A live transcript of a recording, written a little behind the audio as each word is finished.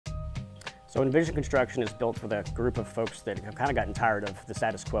So Envision Construction is built for the group of folks that have kind of gotten tired of the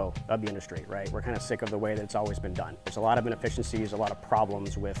status quo of the industry, right? We're kind of sick of the way that it's always been done. There's a lot of inefficiencies, a lot of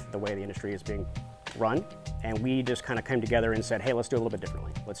problems with the way the industry is being run. And we just kind of came together and said, hey, let's do it a little bit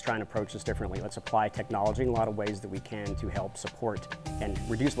differently. Let's try and approach this differently. Let's apply technology in a lot of ways that we can to help support and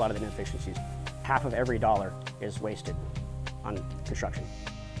reduce a lot of the inefficiencies. Half of every dollar is wasted on construction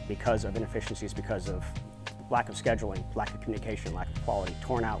because of inefficiencies, because of lack of scheduling, lack of communication, lack of quality,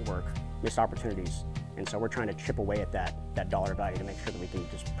 torn out work, missed opportunities. And so we're trying to chip away at that dollar value to make sure that we can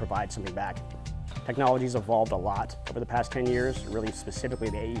just provide something back. Technology's evolved a lot over the past 10 years, really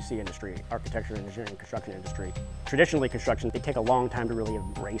specifically the AEC industry, architecture, engineering, construction industry. Traditionally, construction, they take a long time to really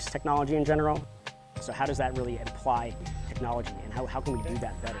embrace technology in general. So how does that really apply technology, and how can we do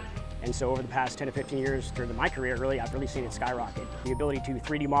that better? And so over the past 10 to 15 years during my career, I've really seen it skyrocket. The ability to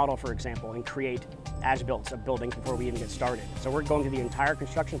 3D model, for example, and create as-builts of buildings before we even get started. So we're going through the entire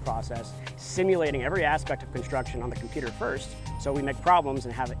construction process, simulating every aspect of construction on the computer first, so we make problems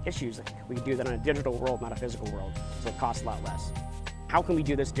and have issues. We can do that in a digital world, not a physical world, so it costs a lot less. How can we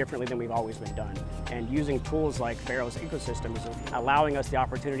do this differently than we've always been done? And using tools like FARO's ecosystem is allowing us the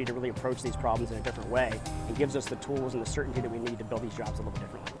opportunity to really approach these problems in a different way, and gives us the tools and the certainty that we need to build these jobs a little bit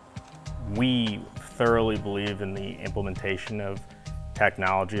differently. We thoroughly believe in the implementation of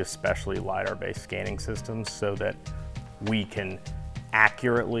technology, especially LiDAR-based scanning systems, so that we can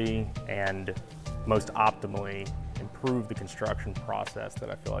accurately and most optimally improve the construction process that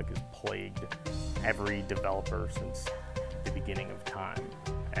I feel like has plagued every developer since the beginning of time.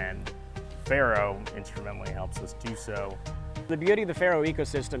 And FARO instrumentally helps us do so. The beauty of the FARO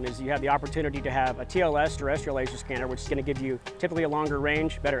ecosystem is you have the opportunity to have a TLS, terrestrial laser scanner, which is going to give you typically a longer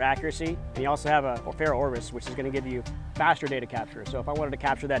range, better accuracy. And you also have a FARO Orbis, which is going to give you faster data capture. So if I wanted to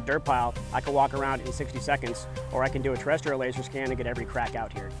capture that dirt pile, I could walk around in 60 seconds, or I can do a terrestrial laser scan and get every crack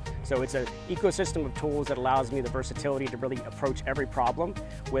out here. So it's an ecosystem of tools that allows me the versatility to really approach every problem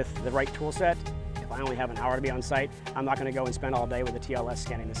with the right tool set. If I only have an hour to be on site, I'm not going to go and spend all day with a TLS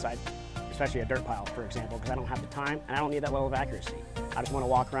scanning the site, especially a dirt pile, for example, because I don't have the time and I don't need that level of accuracy. I just want to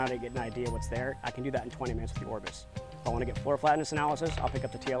walk around and get an idea what's there. I can do that in 20 minutes with the Orbis. If I want to get floor flatness analysis, I'll pick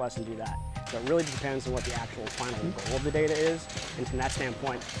up the TLS and do that. So it really depends on what the actual final goal of the data is. And from that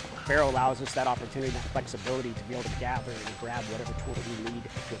standpoint, FARO allows us that opportunity, that flexibility to be able to gather and grab whatever tool that we need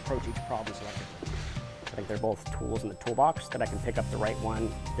to approach each problem selectively. I think they're both tools in the toolbox that I can pick up the right one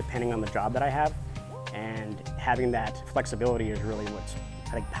depending on the job that I have. And having that flexibility is really what's,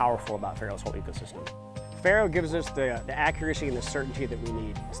 I think, powerful about FARO's whole ecosystem. FARO gives us the accuracy and the certainty that we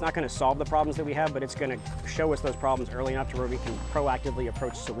need. It's not going to solve the problems that we have, but it's going to show us those problems early enough to where we can proactively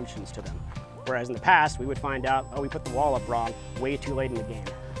approach solutions to them. Whereas in the past, we would find out, oh, we put the wall up wrong way too late in the game.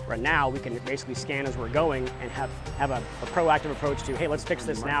 Right now, we can basically scan as we're going and have a proactive approach to, hey, let's fix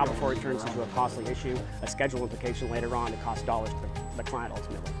this now before it turns into a costly issue, a schedule implication later on that costs dollars to the client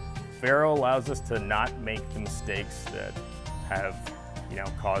ultimately. FARO allows us to not make the mistakes that have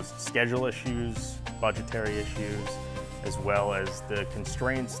caused schedule issues, budgetary issues, as well as the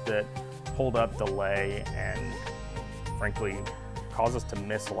constraints that hold up delay and, frankly, cause us to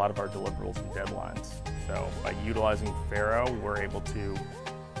miss a lot of our deliverables and deadlines. So by utilizing FARO, we're able to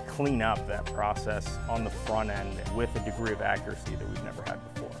clean up that process on the front end with a degree of accuracy that we've never had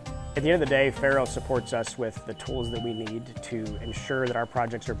before. At the end of the day, FARO supports us with the tools that we need to ensure that our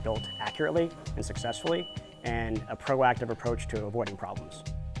projects are built accurately and successfully, and a proactive approach to avoiding problems.